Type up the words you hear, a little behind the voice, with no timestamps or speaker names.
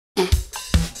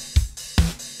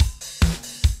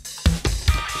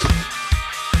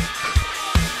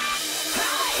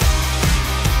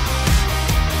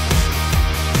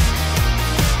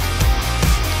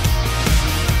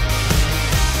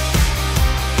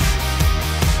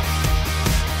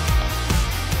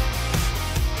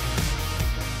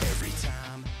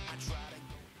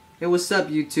Hey, what's up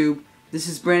YouTube? This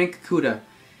is Brandon Kakuta.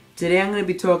 Today I'm going to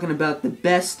be talking about the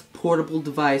best portable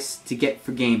device to get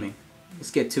for gaming.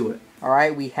 Let's get to it.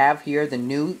 Alright, we have here the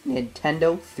new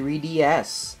Nintendo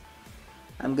 3DS.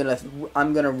 I'm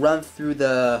gonna run through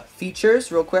the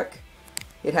features real quick.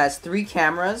 It has 3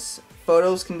 cameras.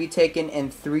 Photos can be taken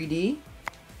in 3D.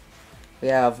 We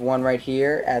have one right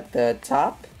here at the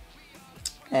top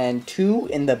and 2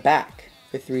 in the back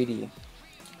for 3D.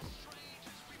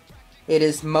 It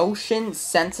is motion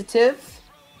sensitive,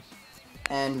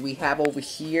 and we have over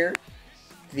here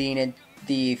the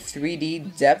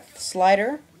 3D depth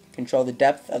slider. Control the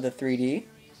depth of the 3D,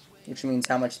 which means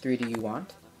how much 3D you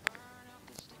want.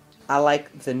 I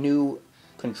like the new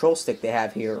control stick they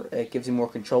have here. It gives you more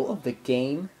control of the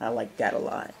game. I like that a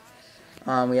lot.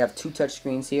 We have 2 touch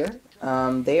screens here.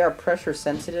 They are pressure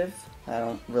sensitive. I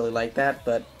don't really like that,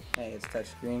 but hey, it's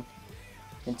touchscreen.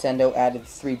 Nintendo added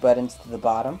 3 buttons to the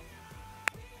bottom.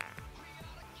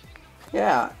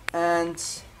 Yeah, and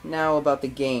now about the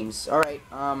games. Alright,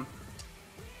 I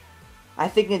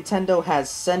think Nintendo has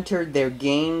centered their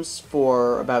games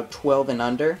for about 12 and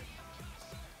under.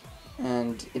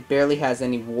 And it barely has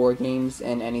any war games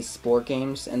and any sport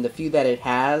games. And the few that it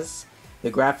has, the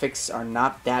graphics are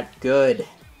not that good.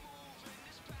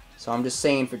 So I'm just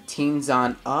saying, for teens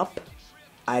on up,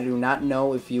 I do not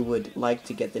know if you would like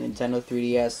to get the Nintendo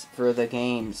 3DS for the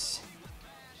games.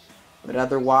 But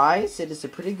otherwise, it is a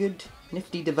pretty good,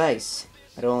 nifty device.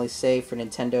 I'd only say for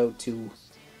Nintendo to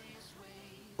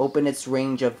open its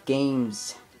range of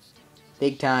games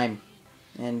big time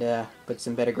and put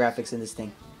some better graphics in this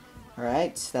thing.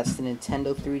 Alright, that's the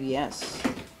Nintendo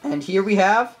 3DS. And here we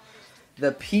have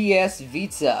the PS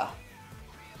Vita.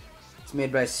 It's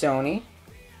made by Sony.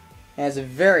 It has a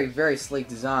very, very sleek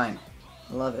design.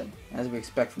 I love it, as we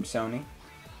expect from Sony.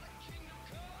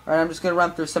 Alright, I'm just going to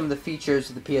run through some of the features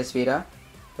of the PS Vita.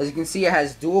 As you can see, it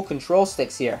has dual control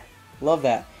sticks here. Love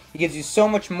that. It gives you so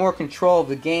much more control of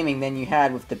the gaming than you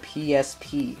had with the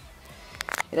PSP.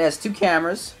 It has 2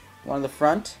 cameras, one in the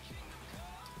front,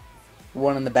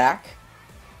 one in the back.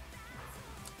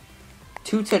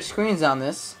 2 touch screens on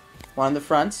this, one on the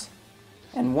front,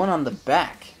 and one on the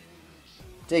back.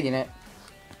 Digging it.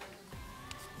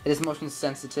 It is motion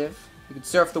sensitive. You can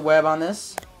surf the web on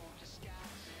this.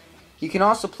 You can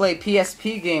also play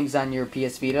PSP games on your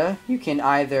PS Vita. You can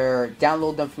either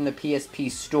download them from the PSP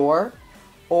store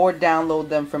or download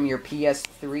them from your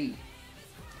PS3.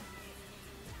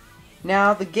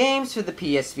 Now, the games for the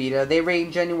PS Vita, they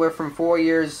range anywhere from 4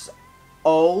 years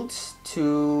old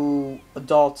to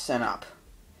adults and up.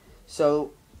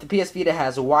 So, the PS Vita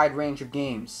has a wide range of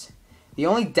games. The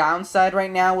only downside right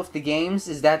now with the games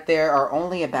is that there are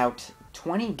only about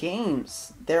 20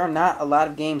 games. There are not a lot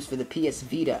of games for the PS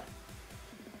Vita.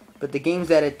 But the games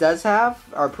that it does have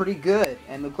are pretty good,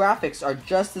 and the graphics are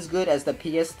just as good as the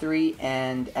PS3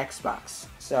 and Xbox.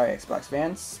 Sorry, Xbox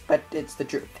fans, but it's the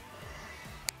truth.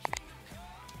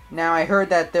 Now, I heard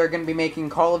that they're going to be making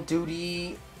Call of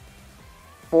Duty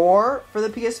 4 for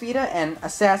the PS Vita, and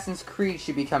Assassin's Creed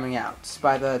should be coming out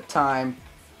by the time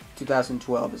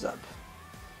 2012 is up.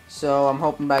 So I'm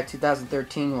hoping by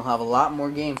 2013 we'll have a lot more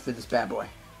games for this bad boy.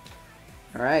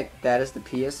 Alright, that is the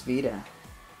PS Vita.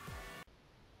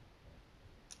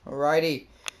 Alrighty,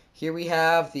 here we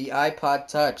have the iPod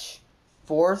Touch,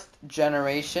 4th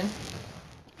generation.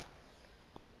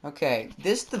 Okay,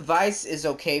 this device is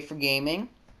okay for gaming.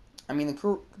 I mean,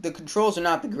 the controls are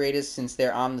not the greatest since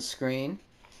they're on the screen,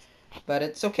 but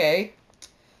it's okay.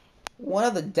 One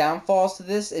of the downfalls to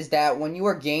this is that when you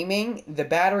are gaming, the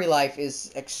battery life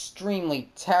is extremely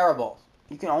terrible.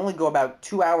 You can only go about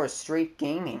 2 hours straight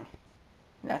gaming.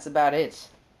 That's about it.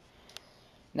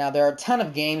 Now, there are a ton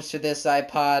of games for this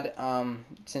iPod.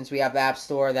 Since we have the App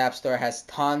Store has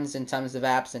tons and tons of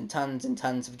apps and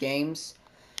tons of games.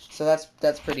 So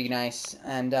that's pretty nice.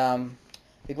 And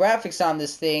the graphics on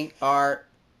this thing are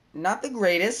not the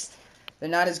greatest. They're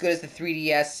not as good as the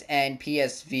 3DS and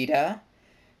PS Vita,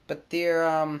 but they're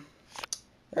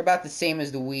about the same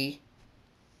as the Wii.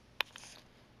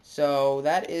 So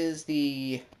that is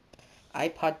the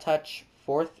iPod Touch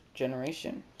 4th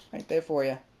generation, right there for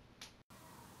you.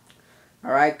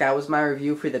 Alright, that was my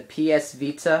review for the PS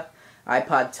Vita,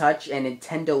 iPod Touch, and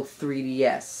Nintendo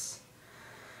 3DS.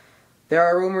 There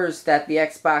are rumors that the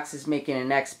Xbox is making an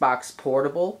Xbox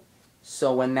Portable,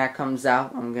 so when that comes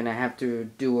out, I'm going to have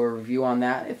to do a review on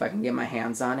that if I can get my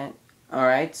hands on it.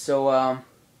 Alright, so,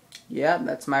 yeah,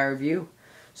 that's my review.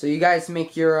 So you guys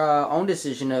make your own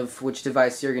decision of which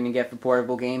device you're going to get for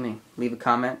portable gaming. Leave a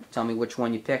comment, tell me which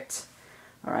one you picked.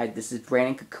 Alright, this is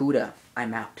Brandon Kakuta.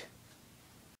 I'm out.